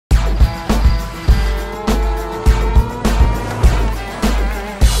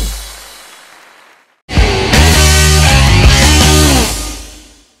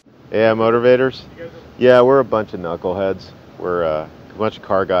Yeah, Motorvators. Yeah, we're a bunch of knuckleheads. We're a bunch of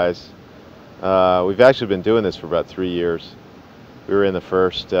car guys. We've actually been doing this for about 3 years. We were in the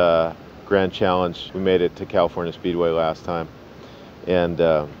first Grand Challenge. We made it to California Speedway last time.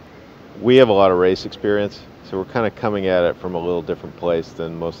 And we have a lot of race experience, so we're kind of coming at it from a little different place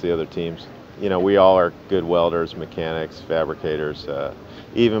than most of the other teams. You know, we all are good welders, mechanics, fabricators.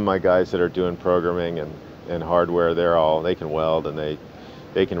 Even my guys that are doing programming and hardware, they can weld and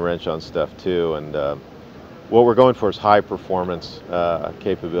they can wrench on stuff too. And what we're going for is high performance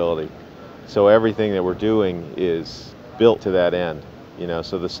capability. So everything that we're doing is built to that end. You know,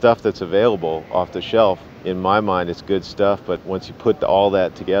 so the stuff that's available off the shelf, in my mind, it's good stuff, but once you put all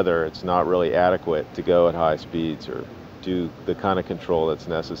that together, it's not really adequate to go at high speeds or do the kind of control that's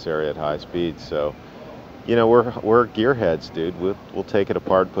necessary at high speeds. So, you know, we're gearheads, dude. We'll take it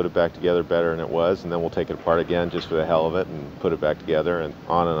apart, put it back together better than it was, and then we'll take it apart again just for the hell of it and put it back together and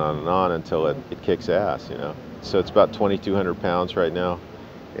on and on and on until it kicks ass, you know. So it's about 2,200 pounds right now.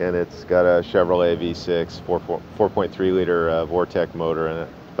 And it's got a Chevrolet V6, 4.3 liter Vortec motor in it,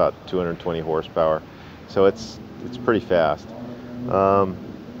 about 220 horsepower. So it's pretty fast. The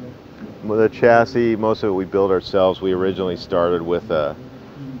chassis, most of it we build ourselves. We originally started with I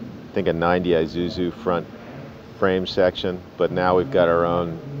think a 90 Isuzu front frame section, but now we've got our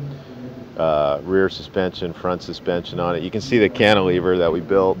own rear suspension, front suspension on it. You can see the cantilever that we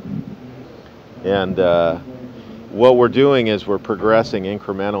built. And what we're doing is we're progressing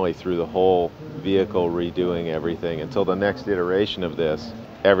incrementally through the whole vehicle, redoing everything until the next iteration of this,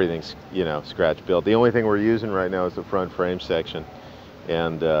 everything's, you know, scratch built. The only thing we're using right now is the front frame section,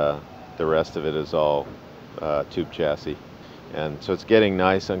 and the rest of it is all tube chassis. And so it's getting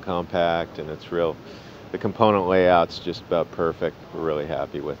nice and compact, and it's real. The component layout's just about perfect. We're really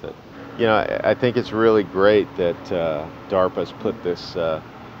happy with it. You know, I think it's really great that DARPA's put this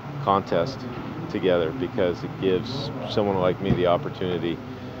contest together, because it gives someone like me the opportunity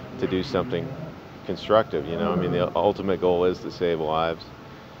to do something constructive. You know, I mean, the ultimate goal is to save lives,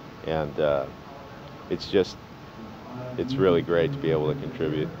 and it's really great to be able to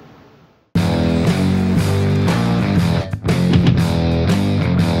contribute.